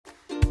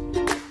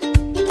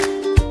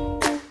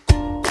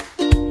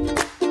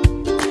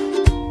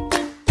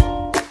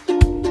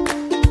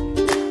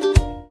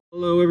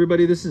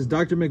everybody, this is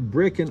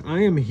Drmcbrick, and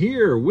I am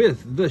here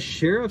with the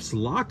Sheriff's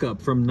Lockup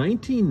from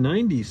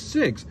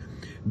 1996.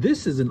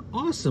 This is an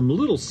awesome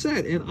little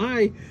set, and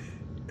I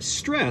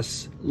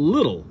stress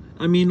little.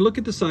 I mean, look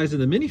at the size of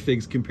the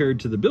minifigs compared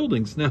to the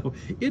buildings. Now,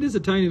 it is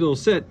a tiny little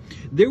set.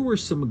 There were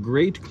some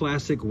great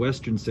classic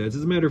Western sets.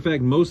 As a matter of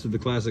fact, most of the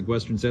classic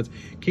Western sets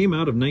came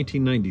out of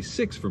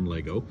 1996 from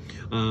Lego.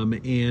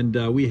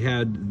 We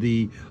had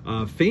the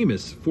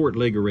famous Fort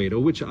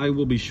Legoredo, which I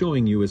will be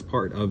showing you as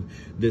part of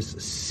this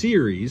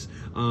series.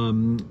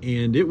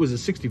 And it was a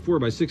 64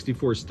 by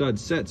 64 stud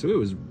set, so it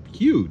was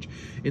huge.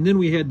 And then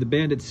we had the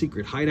Bandit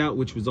Secret Hideout,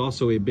 which was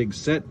also a big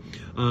set.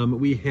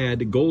 We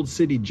had Gold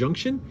City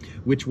Junction,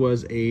 which was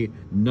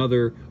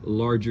another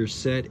larger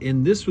set,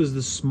 and this was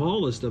the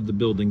smallest of the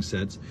building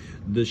sets,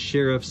 the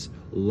Sheriff's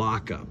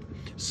Lockup.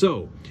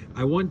 So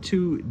I want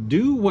to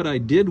do what I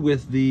did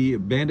with the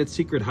Bandit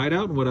Secret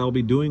Hideout and what I'll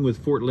be doing with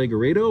Fort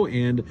Legoredo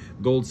and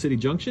Gold City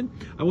Junction.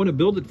 I want to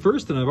build it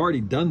first, and I've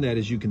already done that,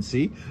 as you can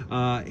see,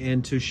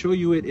 and to show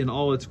you it in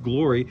all its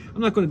glory.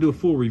 I'm not going to do a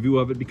full review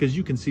of it because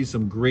you can see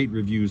some great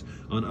reviews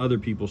on other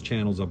people's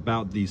channels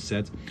about these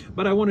sets,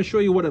 but I want to show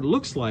you what it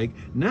looks like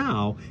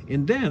now,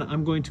 and then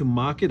I'm going to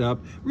mock it up,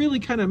 really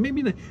kind of,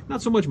 maybe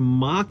not so much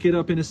mock it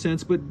up in a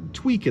sense, but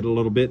tweak it a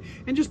little bit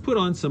and just put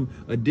on some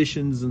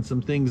additions and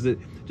some things that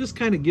just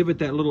kind of give it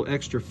that little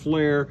extra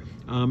flair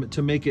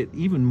to make it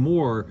even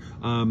more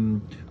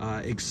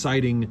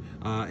exciting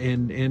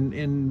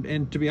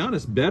and to be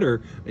honest,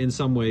 better in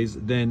some ways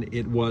than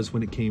it was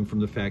when it came from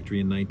the factory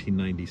in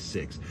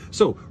 1996.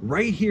 So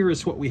right here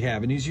is what we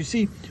have, and as you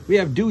see, we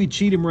have Dewey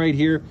Cheatham right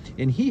here,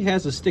 and he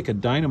has a stick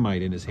of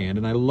dynamite in his hand,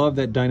 and I love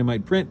that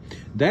dynamite print.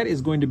 That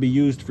is going to be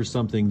used for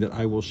something that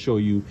I will show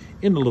you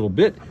in a little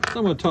bit. So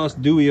I'm going to toss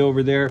Dewey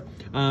over there.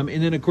 And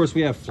then, of course,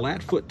 we have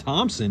Flatfoot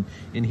Thompson,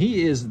 and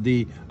he is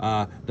the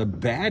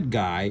bad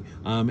guy,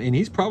 and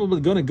he's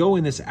probably going to go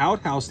in this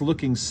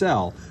outhouse-looking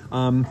cell.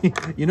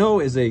 You know,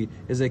 as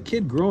a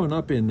kid growing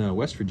up in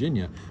West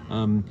Virginia,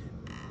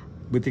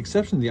 with the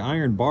exception of the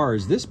iron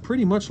bars, this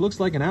pretty much looks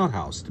like an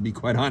outhouse, to be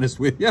quite honest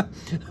with you.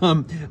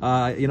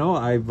 You know,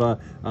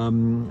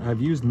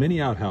 I've used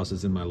many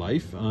outhouses in my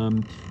life,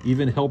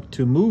 even helped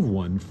to move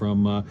one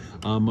from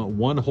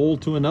one hole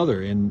to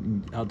another,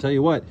 and I'll tell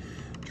you what,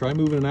 try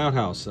moving an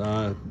outhouse.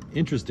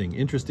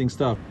 Interesting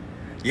stuff.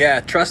 Yeah,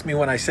 trust me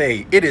when I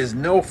say it is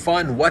no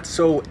fun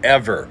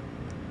whatsoever.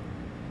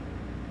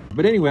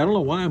 But anyway, I don't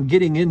know why I'm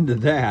getting into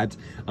that.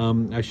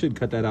 I should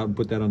cut that out and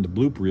put that on the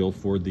bloop reel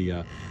for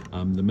the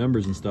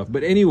members and stuff.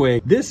 But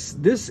anyway, this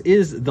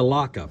is the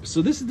lockup.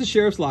 So this is the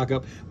Sheriff's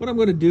Lockup. What I'm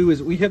going to do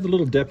is we have the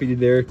little deputy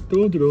there,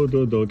 kind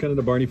of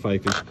the Barney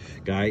Fife-ish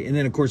guy, and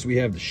then of course we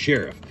have the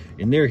sheriff,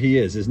 and there he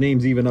is. His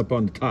name's even up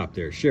on the top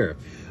there, Sheriff.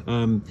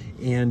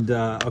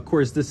 Of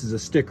course, this is a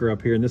sticker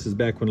up here, and this is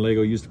back when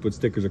Lego used to put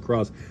stickers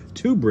across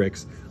 2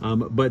 bricks.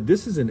 But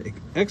this is in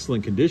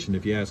excellent condition,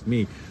 if you ask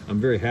me. I'm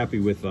very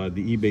happy with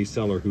the eBay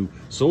seller who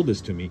sold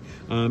this to me.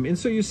 And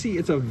so you see,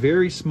 it's a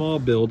very small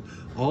build.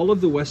 All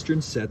of the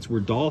Western sets were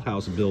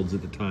dollhouse builds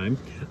at the time.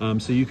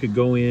 So you could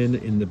go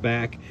in the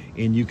back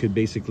and you could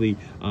basically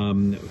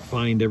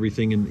find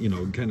everything and, you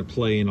know, kind of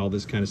play and all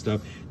this kind of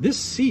stuff. This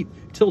seat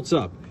tilts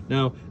up.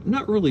 Now, I'm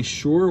not really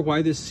sure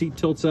why this seat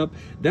tilts up.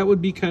 That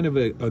would be kind of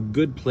a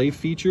good play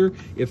feature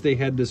if they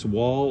had this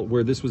wall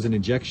where this was an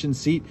ejection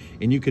seat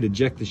and you could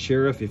eject the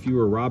sheriff if you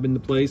were robbing the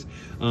place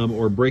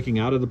or breaking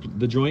out of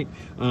the joint.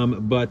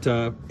 But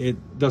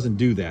it doesn't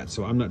do that,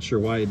 so I'm not sure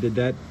why it did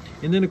that.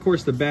 And then, of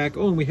course, the back.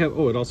 Oh, and we have.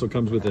 Oh, it also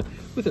comes with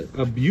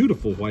a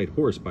beautiful white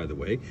horse, by the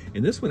way.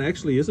 And this one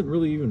actually isn't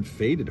really even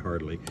faded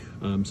hardly,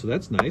 so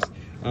that's nice.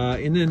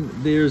 And then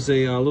there's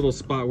a little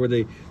spot where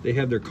they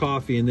have their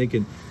coffee, and they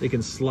can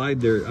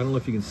slide their. I don't know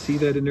if you can see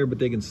that in there, but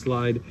they can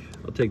slide.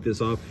 I'll take this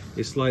off.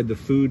 They slide the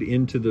food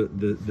into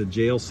the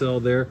jail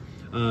cell there.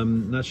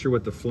 Not sure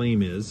what the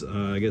flame is.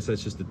 I guess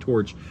that's just a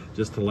torch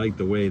just to light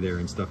the way there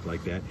and stuff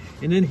like that.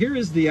 And then here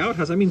is the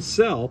outhouse,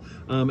 cell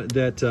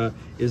that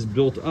is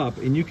built up,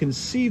 and you can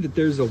see that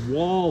there's a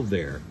wall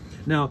there.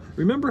 Now,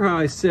 remember how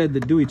I said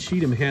that Dewey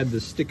Cheatham had the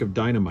stick of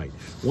dynamite?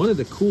 One of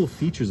the cool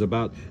features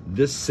about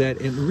this set,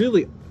 and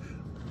really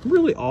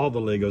all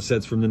the Lego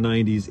sets from the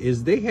 90s,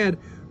 is they had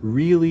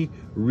really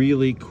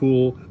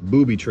cool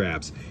booby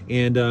traps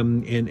and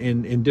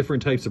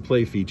different types of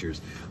play features.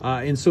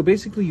 And so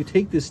basically you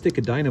take this stick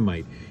of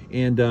dynamite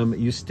and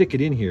you stick it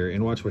in here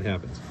and watch what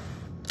happens.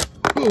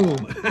 Boom!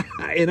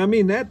 And I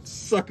mean, that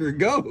sucker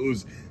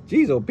goes.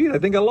 Geez, oh Pete, I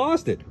think I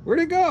lost it. Where'd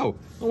it go?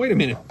 Oh, wait a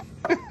minute.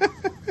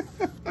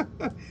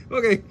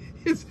 Okay,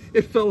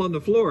 it fell on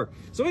the floor.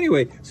 So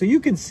anyway, so you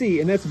can see,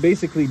 and that's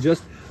basically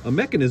just a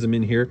mechanism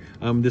in here,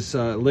 this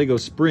Lego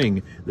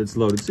spring that's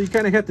loaded. So you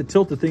kind of have to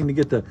tilt the thing to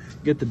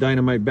get the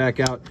dynamite back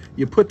out.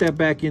 You put that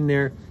back in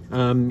there,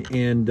 and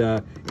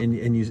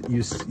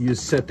you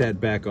set that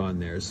back on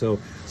there. So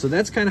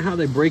that's kind of how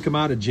they break them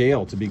out of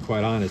jail, to be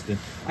quite honest. And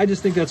I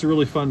just think that's a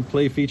really fun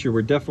play feature.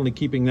 We're definitely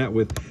keeping that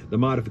with the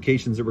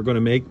modifications that we're going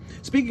to make.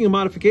 Speaking of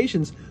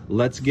modifications,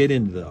 let's get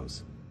into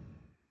those.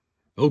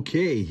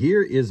 Okay,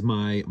 here is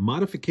my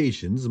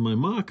modifications, my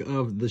mock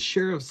of the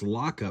Sheriff's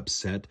Lockup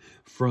set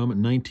from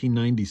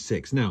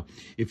 1996. Now,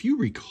 if you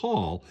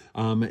recall,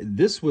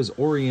 this was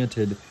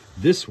oriented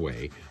this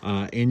way,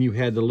 and you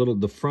had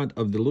the front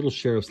of the little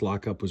Sheriff's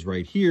Lockup was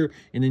right here,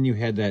 and then you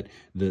had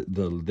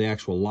the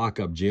actual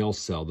lockup jail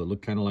cell that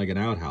looked kind of like an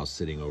outhouse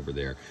sitting over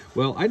there.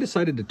 Well, I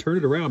decided to turn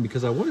it around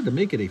because I wanted to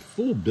make it a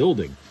full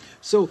building.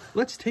 So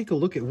let's take a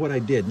look at what I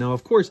did. Now,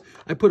 of course,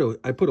 I put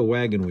a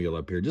wagon wheel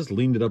up here, just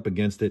leaned it up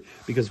against it,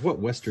 because what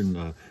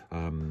Western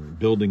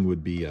building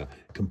would be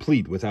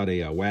complete without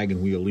a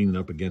wagon wheel leaning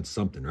up against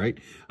something, right?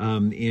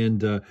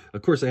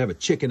 Of course, I have a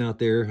chicken out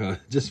there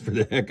just for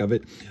the heck of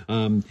it.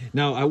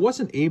 Now, I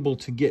wasn't able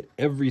to get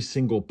every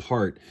single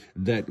part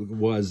that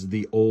was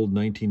the old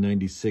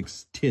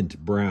 1996 tint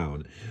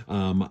brown.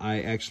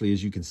 I actually,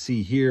 as you can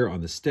see here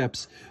on the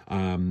steps,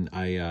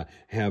 I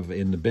have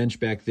in the bench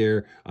back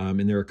there,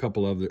 and there are a couple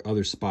of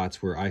other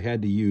spots where I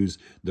had to use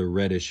the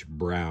reddish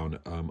brown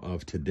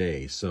of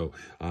today. So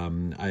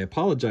I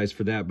apologize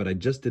for that, but I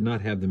just did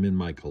not have them in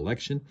my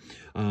collection.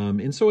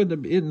 And so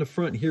in the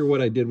front here,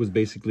 what I did was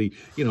basically,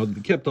 you know,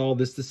 kept all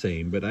this the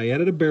same, but I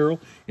added a barrel,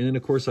 and then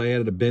of course I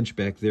added a bench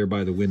back there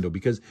by the window,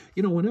 because,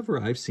 you know, whenever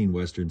I've seen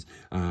Westerns,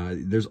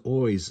 there's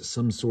always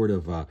some sort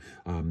of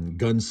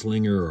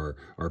gunslinger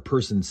or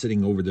person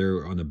sitting over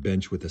there on a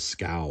bench with a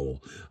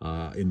scowl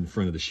in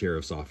front of the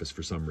sheriff's office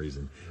for some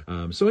reason.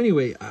 So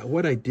anyway,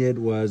 what I did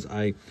was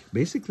I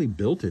basically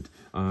built it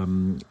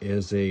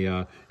as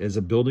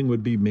a building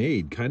would be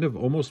made, kind of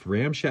almost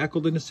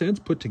ramshackled in a sense,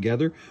 put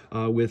together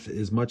with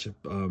as much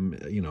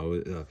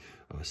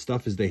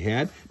stuff as they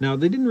had. Now,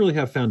 they didn't really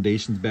have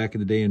foundations back in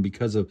the day, and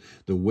because of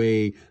the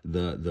way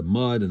the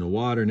mud and the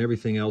water and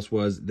everything else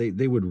was,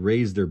 they would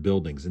raise their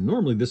buildings. And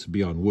normally this would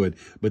be on wood,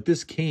 but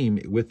this came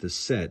with the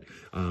set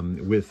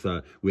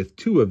with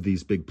two of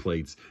these big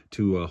plates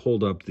to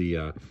hold up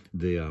the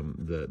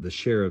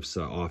sheriff's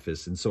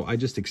office. And so I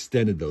just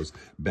extended those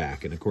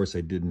back. And of course,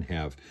 I didn't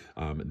have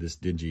this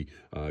dingy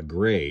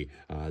gray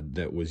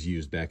that was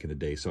used back in the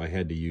day, so I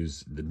had to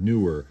use the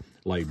newer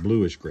light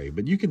bluish gray.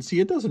 But you can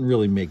see it doesn't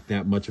really make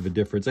that much of a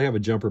difference. I have a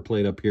jumper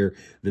plate up here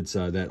that's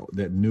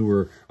that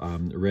newer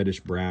reddish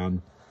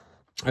brown.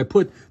 I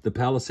put the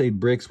Palisade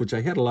bricks, which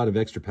I had a lot of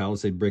extra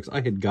Palisade bricks. I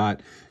had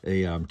got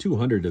a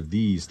 200 of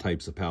these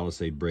types of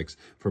Palisade bricks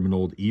from an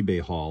old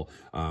eBay haul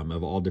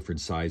of all different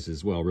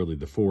sizes. Well, really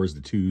the 4s,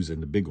 the 2s,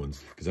 and the big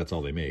ones, because that's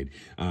all they made.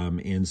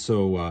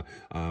 So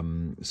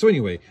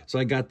anyway, so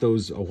I got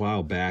those a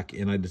while back,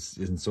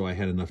 and so I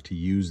had enough to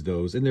use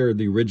those, and they're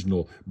the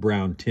original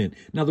brown tint.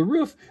 Now the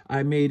roof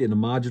I made in a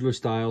modular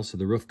style, so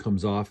the roof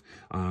comes off,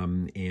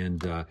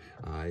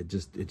 it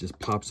just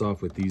pops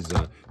off with these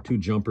two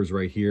jumpers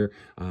right here.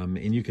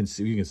 And you can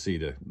see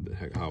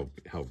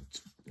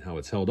how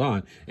it's held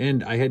on.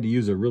 And I had to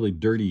use a really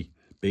dirty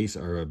base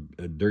or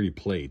a dirty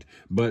plate.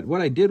 But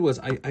what I did was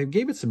I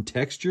gave it some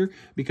texture,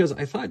 because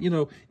I thought, you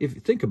know, if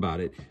you think about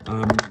it,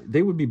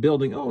 they would be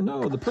building, oh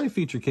no, the play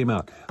feature came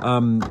out.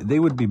 They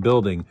would be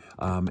building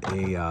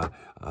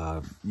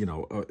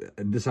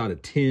this out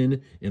of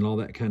tin and all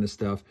that kind of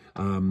stuff,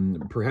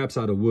 perhaps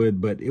out of wood,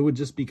 but it would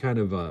just be kind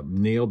of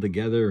nailed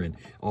together and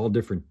all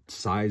different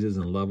sizes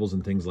and levels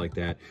and things like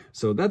that.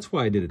 So that's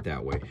why I did it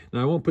that way.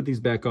 Now I won't put these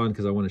back on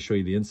because I want to show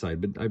you the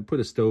inside, but I put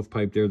a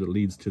stovepipe there that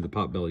leads to the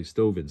potbelly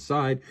stove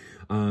inside,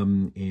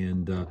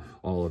 and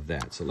all of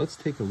that. So let's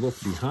take a look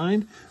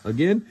behind.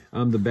 Again,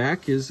 the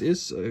back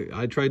is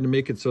I tried to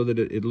make it so that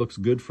it looks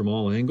good from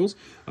all angles.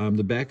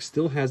 The back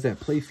still has that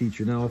play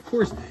feature. Now, of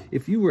course,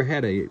 if you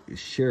had a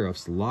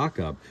sheriff's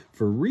lockup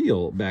for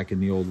real back in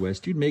the Old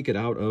West, you'd make it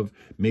out of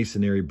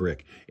masonry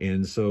brick,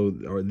 and so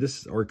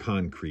or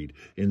concrete.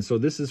 And so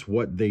this is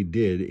what they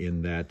did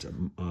in that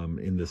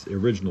in this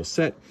original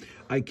set.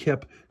 I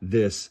kept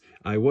this.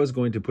 I was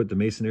going to put the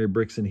masonry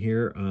bricks in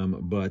here,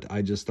 but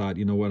I just thought,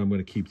 you know what, I'm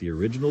going to keep the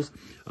originals,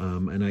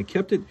 and I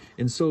kept it.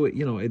 And so,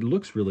 you know, it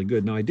looks really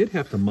good. Now, I did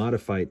have to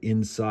modify it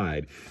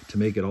inside to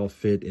make it all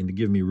fit and to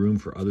give me room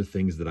for other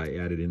things that I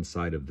added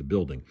inside of the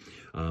building.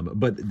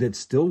 But that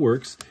still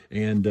works.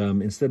 And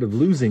instead of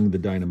losing the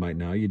dynamite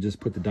now, you just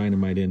put the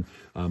dynamite in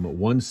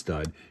one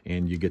stud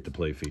and you get the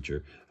play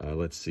feature.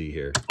 Let's see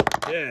here.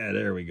 Yeah,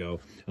 there we go.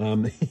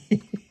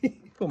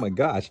 Oh my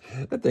gosh,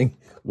 that thing,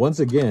 once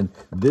again,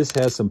 this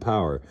has some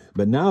power.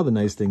 But now the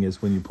nice thing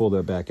is when you pull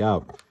that back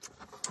out,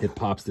 it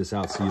pops this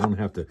out, so you don't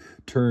have to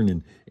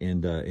turn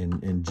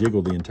and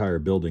jiggle the entire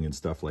building and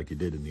stuff like you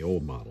did in the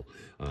old model.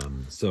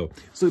 So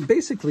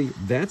basically,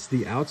 that's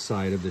the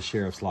outside of the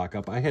sheriff's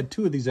lockup. I had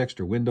two of these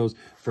extra windows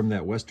from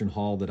that Western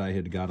haul that I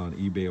had got on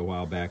eBay a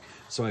while back,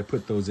 so I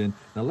put those in.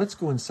 Now let's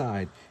go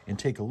inside and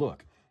take a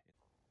look.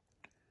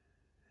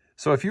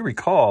 So if you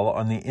recall,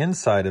 on the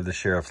inside of the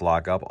sheriff's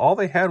lockup, all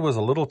they had was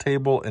a little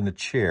table and a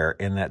chair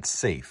and that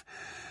safe.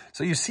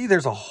 So you see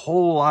there's a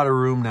whole lot of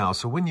room now.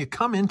 So when you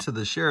come into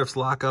the sheriff's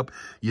lockup,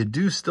 you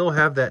do still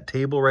have that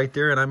table right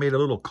there. And I made a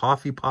little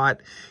coffee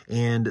pot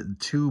and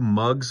 2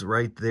 mugs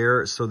right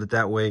there so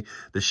that way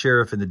the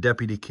sheriff and the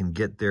deputy can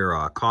get their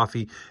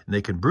coffee, and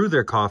they can brew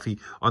their coffee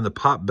on the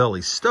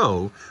potbelly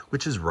stove,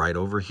 which is right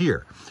over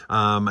here.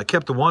 I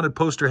kept the wanted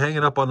poster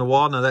hanging up on the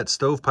wall. Now that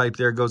stovepipe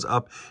there goes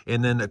up,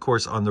 and then of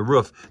course on the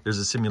roof there's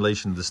a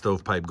simulation of the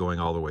stovepipe going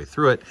all the way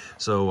through it.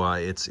 So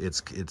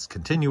it's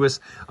continuous.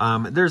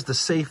 There's the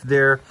safe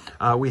there.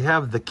 We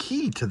have the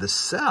key to the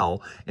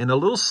cell and a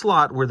little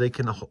slot where they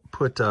can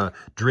put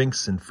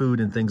drinks and food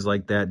and things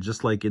like that,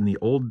 just like in the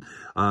old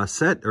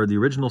set or the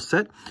original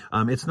set.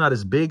 It's not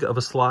as big of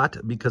a slot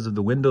because of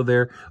the window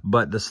there,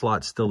 but the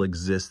slot still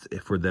exists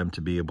for them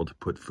to be able to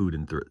put food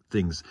and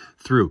things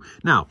through.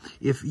 Now,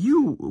 if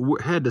you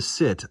had to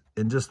sit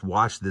and just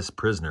watch this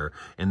prisoner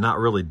and not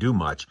really do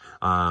much,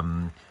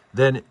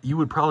 then you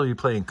would probably be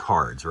playing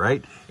cards,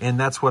 right? And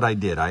that's what I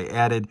did. I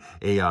added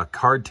a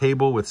card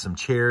table with some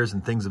chairs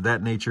and things of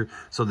that nature,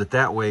 so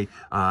that way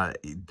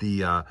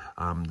the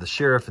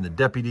sheriff and the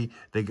deputy,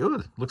 they go,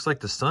 "Ooh, looks like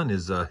the sun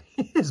is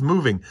is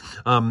moving."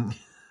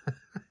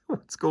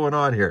 What's going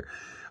on here?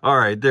 All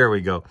right, there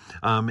we go.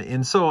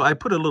 And so I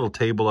put a little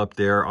table up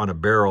there on a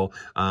barrel.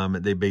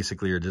 They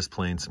basically are just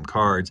playing some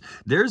cards.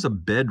 There's a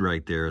bed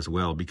right there as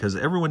well, because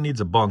everyone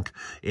needs a bunk.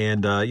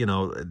 And, you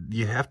know,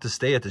 you have to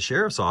stay at the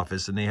sheriff's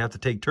office, and they have to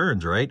take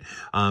turns, right,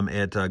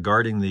 at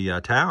guarding the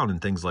town and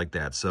things like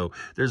that. So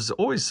there's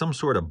always some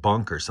sort of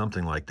bunk or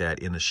something like that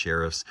in the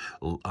sheriff's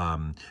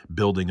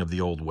building of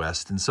the Old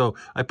West. And so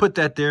I put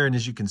that there, and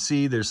as you can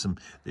see,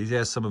 he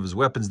has some of his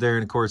weapons there,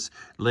 and of course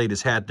laid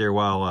his hat there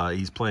while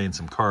he's playing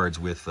some cards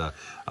with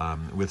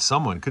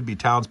someone. Could be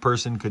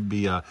townsperson, could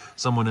be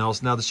someone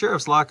else. Now the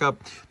sheriff's lockup,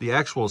 the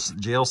actual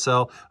jail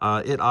cell,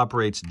 it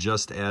operates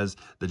just as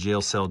the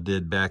jail cell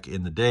did back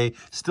in the day.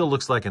 Still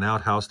looks like an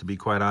outhouse, to be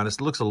quite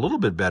honest. It looks a little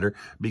bit better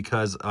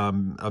because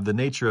of the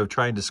nature of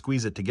trying to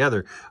squeeze it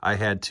together. I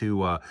had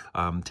to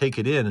take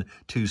it in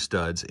 2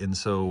 studs, and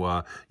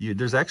so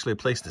there's actually a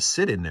place to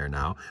sit in there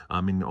now.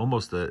 I mean,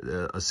 almost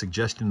a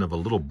suggestion of a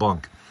little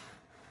bunk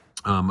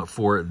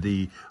for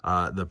the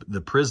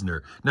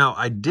prisoner. Now,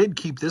 I did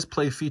keep this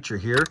play feature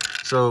here.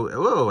 So,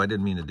 whoa, I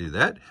didn't mean to do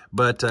that.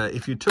 But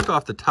if you took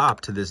off the top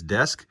to this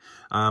desk,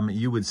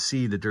 you would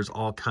see that there's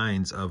all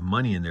kinds of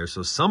money in there.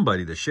 So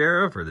somebody, the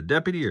sheriff or the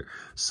deputy or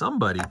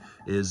somebody,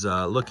 is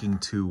looking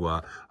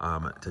to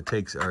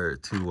take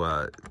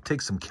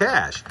some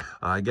cash.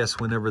 I guess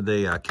whenever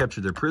they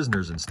capture their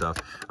prisoners and stuff,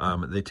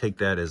 they take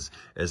that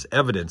as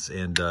evidence,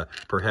 and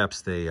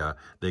perhaps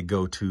they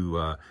go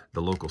to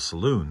the local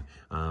saloon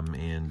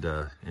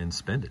and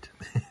spend it.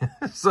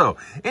 So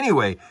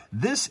anyway,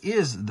 this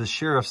is the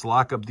sheriff's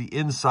lockup, the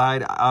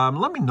inside.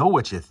 Let me know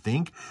what you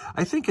think.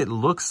 I think it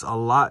looks a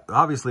lot,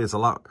 obviously it's a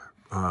lot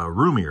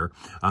roomier,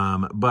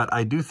 but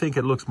I do think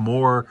it looks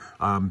more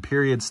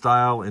period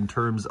style in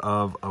terms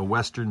of a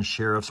Western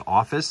sheriff's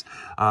office.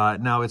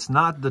 Now, it's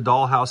not the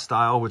dollhouse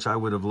style, which I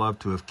would have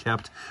loved to have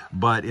kept,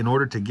 but in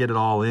order to get it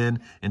all in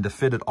and to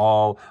fit it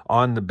all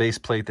on the base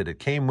plate that it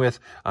came with,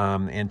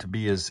 and to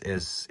be as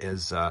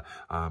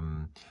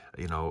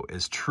you know,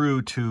 as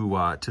true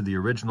to the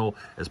original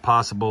as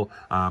possible,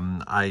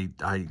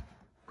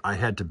 I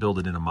had to build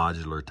it in a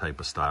modular type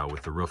of style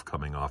with the roof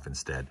coming off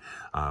instead.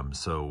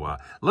 So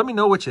let me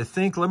know what you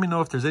think. Let me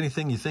know if there's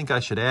anything you think I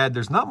should add.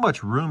 There's not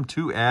much room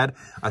to add.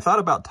 I thought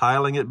about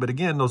tiling it, but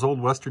again, those old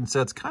Western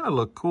sets kind of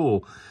look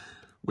cool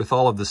with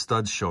all of the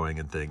studs showing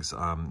and things.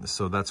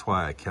 So that's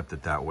why I kept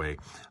it that way.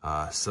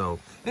 So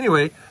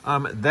anyway,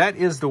 that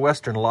is the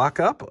Western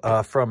lockup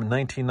from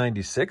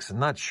 1996. I'm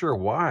not sure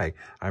why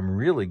I'm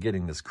really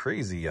getting this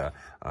crazy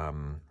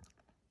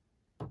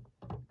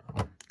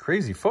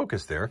crazy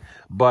focus there,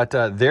 but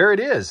there it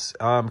is,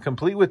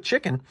 complete with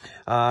chicken,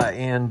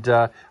 and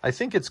I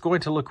think it's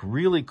going to look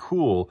really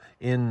cool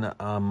in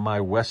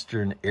my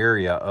Western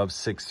area of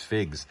 6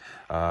 Figs.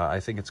 I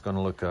think it's going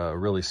to look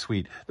really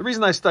sweet. The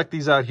reason I stuck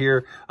these out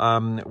here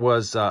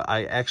was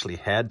I actually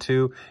had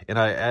to, and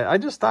I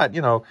just thought,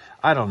 you know,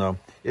 I don't know,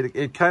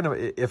 it kind of,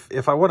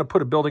 if I want to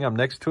put a building up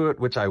next to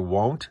it, which I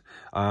won't,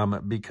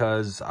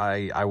 because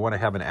I want to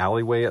have an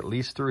alleyway at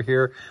least through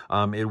here,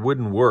 it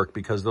wouldn't work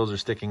because those are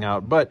sticking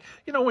out. But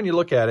you know, when you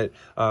look at it,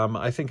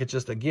 I think it's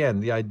just, again,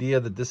 the idea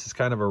that this is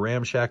kind of a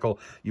ramshackle,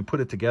 you put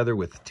it together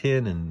with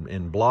tin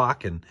and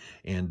block and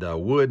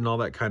wood and all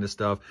that kind of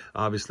stuff.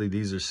 Obviously,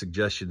 these are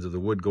suggestions of the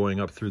wood going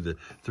up through the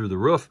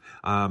roof,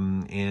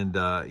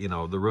 you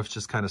know, the roof's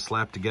just kind of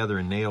slapped together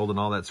and nailed and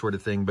all that sort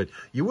of thing. But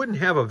you wouldn't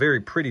have a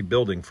very pretty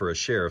building for a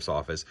sheriff's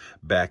office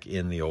back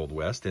in the Old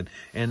West. And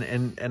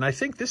I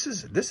think this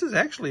is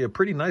actually a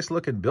pretty nice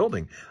looking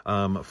building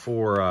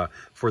for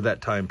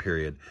that time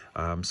period.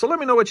 So let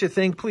me know what you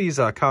think. think, please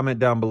comment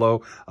down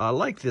below.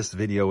 Like this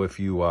video if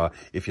you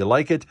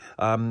like it.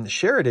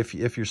 Share it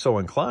if you're so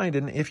inclined.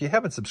 And if you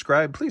haven't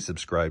subscribed, please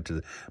subscribe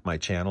to my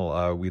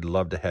channel. We'd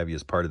love to have you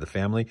as part of the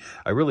family.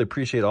 I really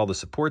appreciate all the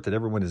support that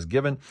everyone has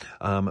given.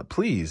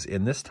 Please,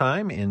 in this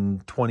time,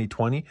 in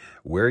 2020,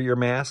 wear your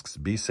masks,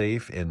 be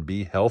safe, and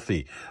be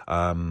healthy.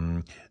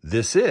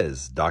 This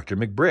is Dr.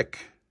 McBrick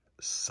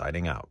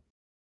signing out.